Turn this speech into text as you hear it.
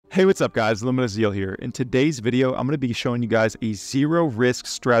Hey, what's up guys, Zeal here. In today's video, I'm going to be showing you guys a zero risk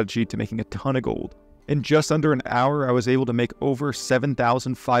strategy to making a ton of gold. In just under an hour, I was able to make over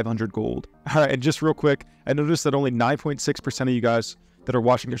 7,500 gold. Alright, and just real quick, I noticed that only 9.6% of you guys that are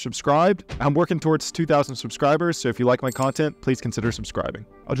watching are subscribed. I'm working towards 2,000 subscribers, so if you like my content, please consider subscribing.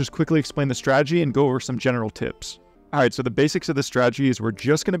 I'll just quickly explain the strategy and go over some general tips. Alright, so the basics of the strategy is we're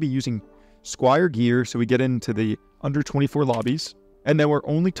just going to be using Squire gear so we get into the under 24 lobbies. And then we're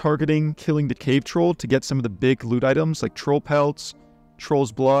only targeting killing the cave troll to get some of the big loot items like troll pelts,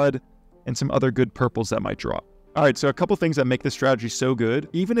 troll's blood, and some other good purples that might drop. Alright, so a couple things that make this strategy so good.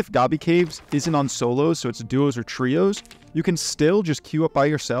 Even if Gobby Caves isn't on solos, so it's duos or trios, you can still just queue up by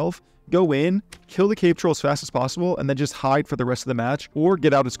yourself, go in, kill the cave troll as fast as possible, and then just hide for the rest of the match, or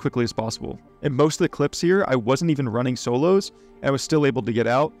get out as quickly as possible. In most of the clips here, I wasn't even running solos, and I was still able to get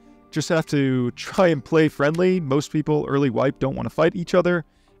out. Just have to try and play friendly. Most people early wipe don't want to fight each other,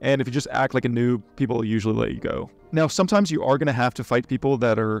 and if you just act like a noob, people usually let you go. Now, sometimes you are going to have to fight people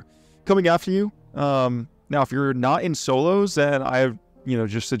that are coming after you. Now, if you're not in solos, then I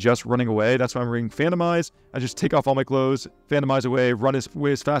just suggest running away. That's why I'm reading Phantomize. I just take off all my clothes, Phantomize away, run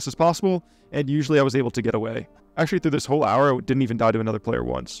away as fast as possible, and usually I was able to get away. Actually, through this whole hour, I didn't even die to another player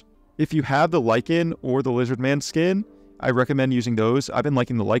once. If you have the Lichen or the Lizard Man skin, I recommend using those. I've been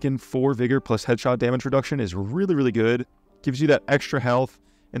liking the Lichen. 4 Vigor plus headshot damage reduction is really, really good. Gives you that extra health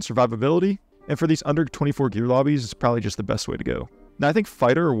and survivability. And for these under 24 gear lobbies, it's probably just the best way to go. Now, I think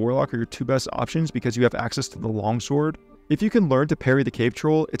Fighter or Warlock are your two best options because you have access to the longsword. If you can learn to parry the cave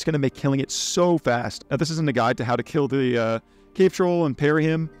troll, it's going to make killing it so fast. Now, this isn't a guide to how to kill the cave troll and parry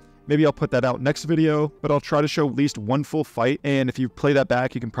him. Maybe I'll put that out next video, but I'll try to show at least one full fight. And if you play that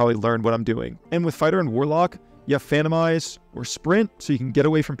back, you can probably learn what I'm doing. And with Fighter and Warlock, you have Phantomize or Sprint, so you can get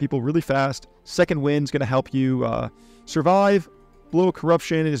away from people really fast. Second Wind's going to help you survive. Blow of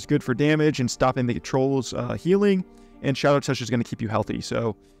Corruption is good for damage and stopping the trolls healing. And Shadow Touch is going to keep you healthy.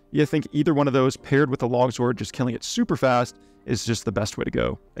 So you think either one of those paired with the Longsword, just killing it super fast, is just the best way to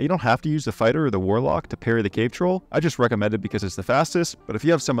go. You don't have to use the Fighter or the Warlock to parry the Cave Troll. I just recommend it because it's the fastest. But if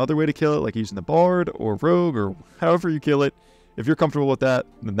you have some other way to kill it, like using the Bard or Rogue or however you kill it, if you're comfortable with that,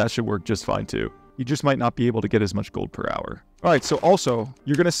 then that should work just fine too. You just might not be able to get as much gold per hour. Alright, so also,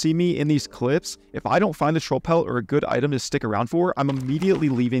 you're going to see me in these clips. If I don't find a troll pelt or a good item to stick around for, I'm immediately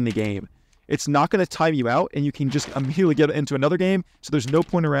leaving the game. It's not going to time you out, and you can just immediately get into another game, so there's no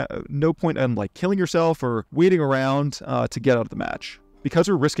point in like killing yourself or waiting around to get out of the match. Because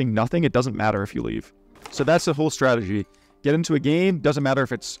we're risking nothing, it doesn't matter if you leave. So that's the whole strategy. Get into a game, doesn't matter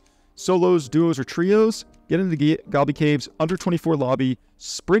if it's solos, duos, or trios. Get into the Gobby Caves, under 24 lobby,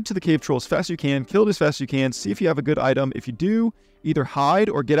 sprint to the cave troll as fast as you can, kill it as fast as you can, see if you have a good item. If you do, either hide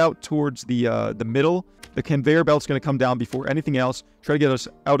or get out towards the middle. The conveyor belt's going to come down before anything else. Try to get us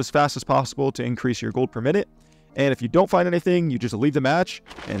out as fast as possible to increase your gold per minute. And if you don't find anything, you just leave the match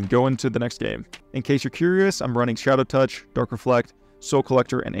and go into the next game. In case you're curious, I'm running Shadow Touch, Dark Reflect, Soul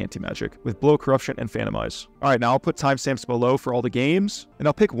Collector, and Anti-Magic with Blow, Corruption, and Phantomize. Alright, now I'll put timestamps below for all the games, and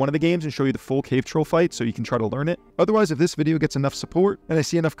I'll pick one of the games and show you the full cave troll fight so you can try to learn it. Otherwise, if this video gets enough support and I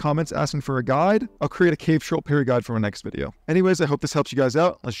see enough comments asking for a guide, I'll create a cave troll parry guide for my next video. Anyways, I hope this helps you guys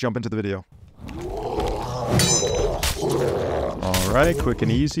out. Let's jump into the video. Alright, quick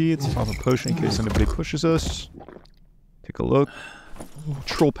and easy. Let's pop a potion in case anybody pushes us. Take a look.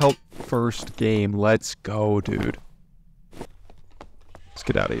 Troll pelt first game. Let's go, dude. Let's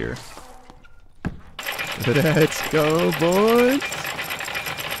get out of here. Let's go, boys.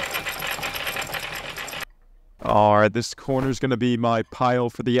 Alright, this corner's going to be my pile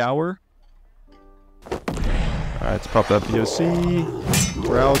for the hour. Alright, let's pop that VOC.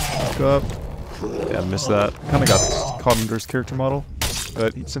 Crouch, back up. Yeah, I missed that. Kind of got caught under his character model.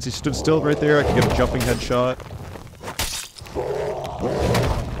 But since he stood still right there, I can get a jumping headshot.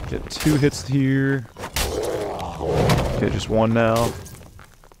 Get 2 hits here. Okay, just 1 now.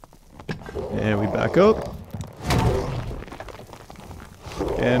 And we back up.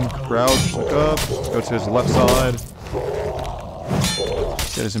 And crouch, look up. Go to his left side.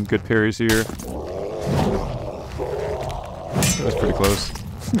 Get some good parries here. That was pretty close.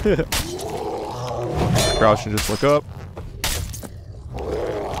 Crouch and just look up.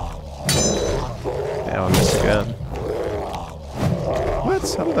 Now I miss again. What?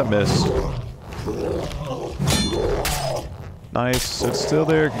 How did I miss? Nice, so it's still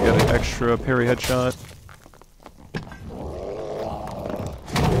there. You got an extra parry headshot.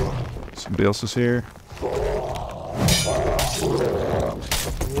 Somebody else is here.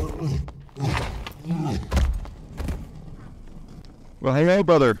 Well, hey,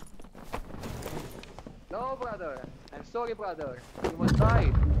 brother. No, brother. I'm so sorry, brother. You must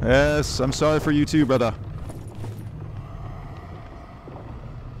die. Yes, I'm sorry for you too, brother.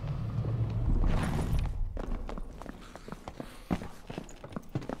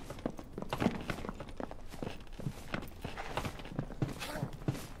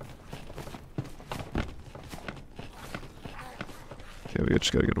 Okay, we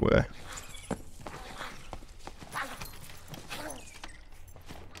just gotta get away.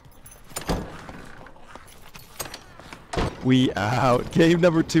 We out. Game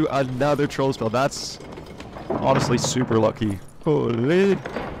number 2, another troll spell. That's honestly super lucky. Holy.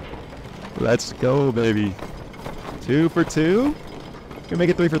 Let's go, baby. 2 for 2? Can we make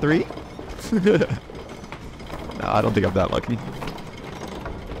it 3 for 3? Nah, I don't think I'm that lucky.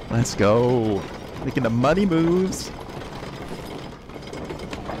 Let's go. Making the money moves.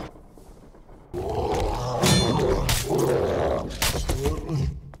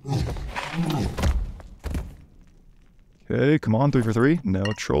 Okay, come on, 3 for 3. No,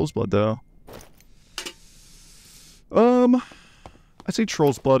 Troll's Blood, though. I'd say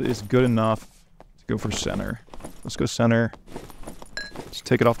Troll's Blood is good enough to go for center. Let's go center. Let's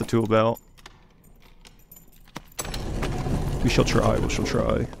take it off the tool belt. We shall try, we shall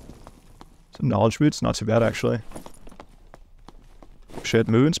try. Some knowledge boots, not too bad, actually. Shit,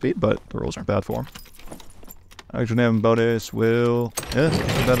 movement speed, but the rolls aren't bad for him. Action name bonus will... Yeah, not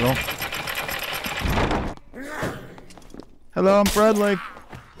bad at all. Hello, I'm friendly.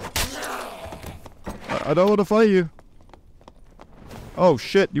 I don't want to fight you. Oh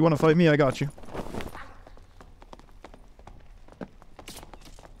shit, you want to fight me? I got you.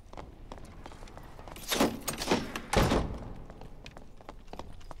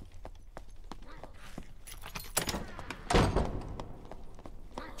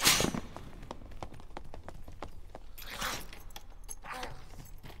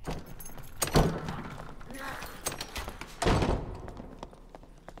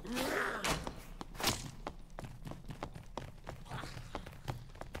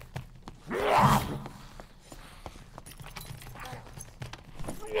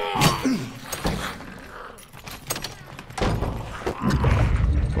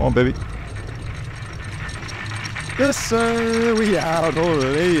 Come on, baby. Yes, sir. We out.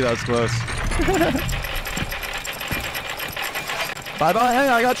 Holy, that's close. Bye-bye. Hey,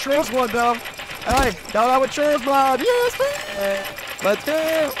 I got Troll's Blood, though. Hey, got out with Troll's Blood. Yes, man. Let's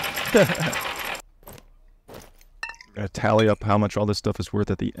go. Gotta tally up how much all this stuff is worth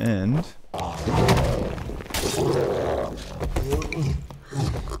at the end.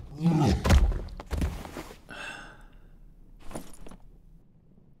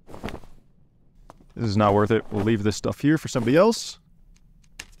 This is not worth it. We'll leave this stuff here for somebody else.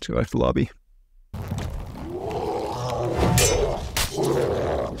 Let's go back to the lobby.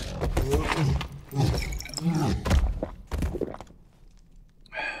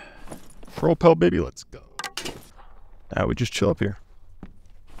 Troll pelt, baby, let's go. Now we just chill up here.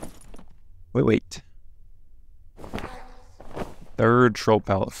 Wait. Third troll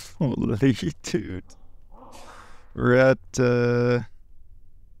pelt. Holy dude. We're at,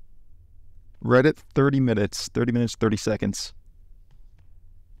 right at 30 minutes. 30 minutes, 30 seconds.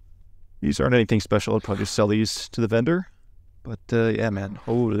 These aren't anything special. I'd probably just sell these to the vendor. But, yeah, man.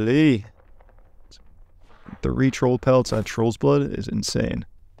 Holy. 3 troll pelts on Troll's Blood is insane.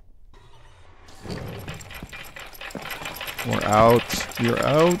 We're out. We're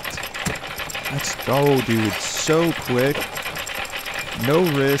out. Let's go, dude. So quick. No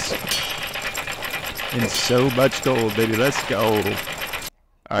risk. And so much gold, baby. Let's go.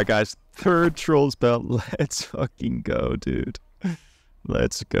 Alright, guys. Third Troll's Belt. Let's fucking go, dude.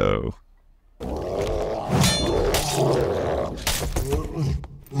 Let's go.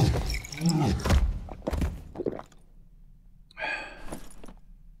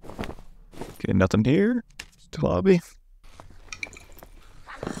 Okay, nothing here. Just lobby.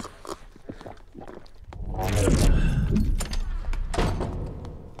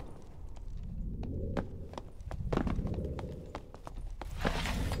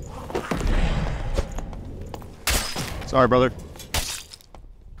 Sorry, brother.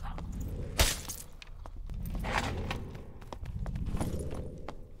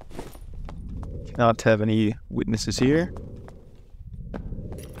 Cannot have any witnesses here.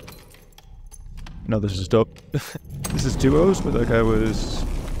 No, this is dope. This is duos, but that guy was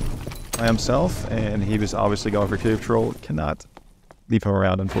by himself, and he was obviously going for cave troll. Cannot leave him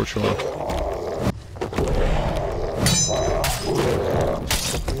around, unfortunately.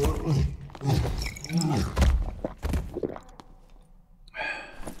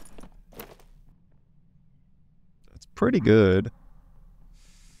 That's pretty good.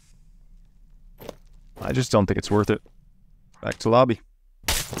 I just don't think it's worth it. Back to lobby.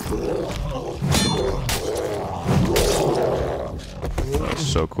 That was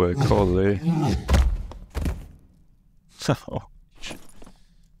so quick. Holy. Oh,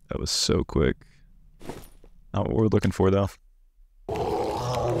 that was so quick. Not what we're looking for, though.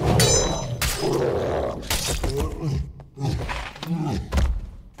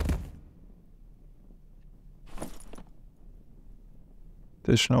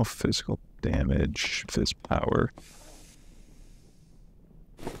 Additional physical damage, fizz power.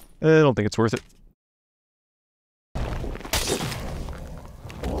 I don't think it's worth it.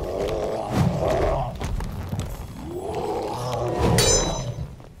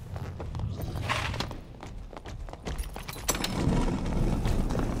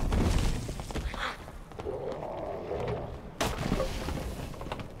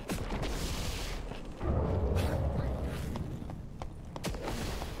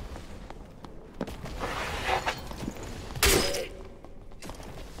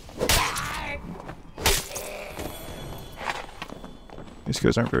 These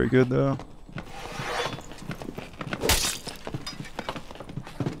guys aren't very good, though.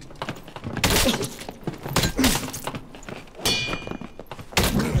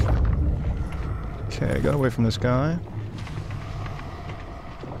 Okay, I got away from this guy.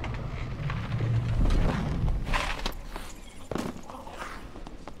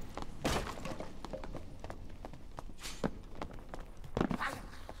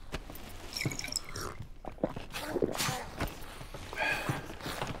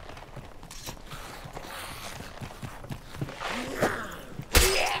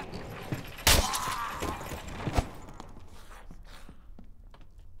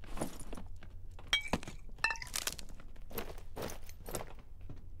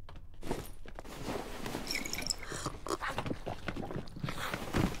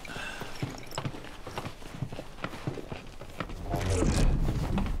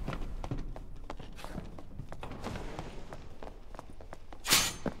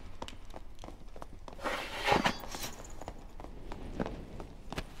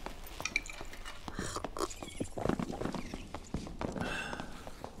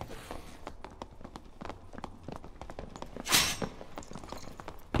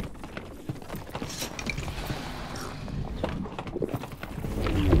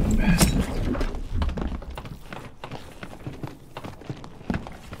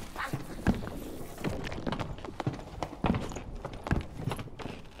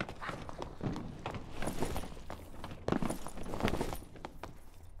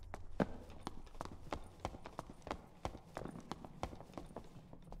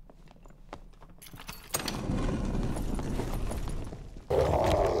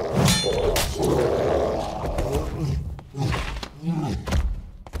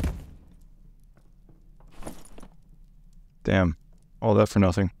 Damn. All that for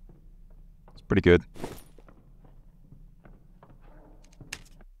nothing. It's pretty good.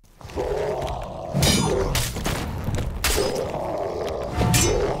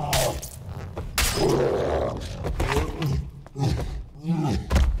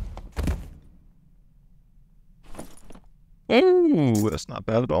 Ooh, that's not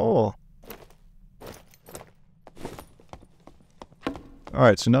bad at all.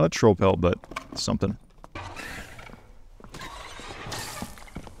 Alright, so not a troll pelt, but something.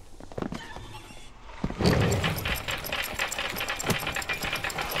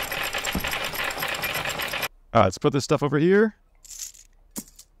 Alright, let's put this stuff over here.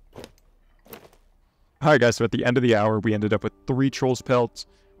 Alright guys, so at the end of the hour, we ended up with 3 trolls pelts,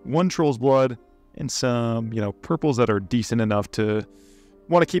 1 troll's blood, and some, purples that are decent enough to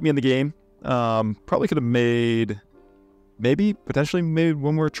want to keep me in the game. Probably could have made, potentially made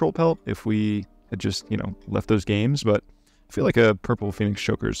 1 more troll pelt if we had just, left those games, but I feel like a purple Phoenix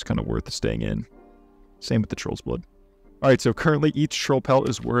Choker is kind of worth staying in. Same with the troll's blood. Alright, so currently each troll pelt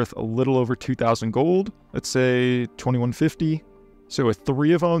is worth a little over 2,000 gold. Let's say 2,150. So with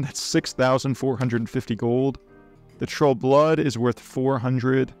 3 of them, that's 6,450 gold. The troll blood is worth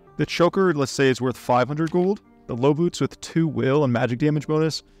 400. The choker, let's say, is worth 500 gold. The low boots with 2 will and magic damage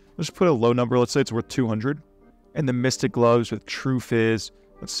bonus, let's put a low number, let's say it's worth 200. And the mystic gloves with true fizz,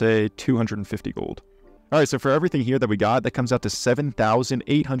 let's say 250 gold. Alright, so for everything here that we got, that comes out to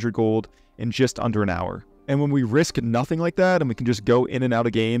 7,800 gold in just under an hour. And when we risk nothing like that, and we can just go in and out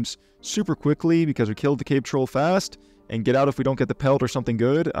of games super quickly because we killed the cave troll fast, and get out if we don't get the pelt or something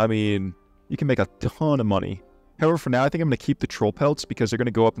good, I mean, you can make a ton of money. However, for now, I think I'm going to keep the troll pelts because they're going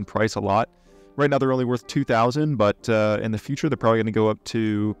to go up in price a lot. Right now, they're only worth 2,000, but in the future, they're probably going to go up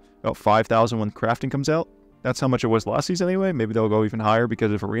to about 5,000 when crafting comes out. That's how much it was last season anyway. Maybe they'll go even higher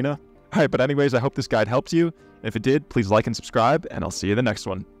because of Arena. Alright, but anyways, I hope this guide helped you. If it did, please like and subscribe, and I'll see you in the next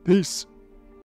one. Peace.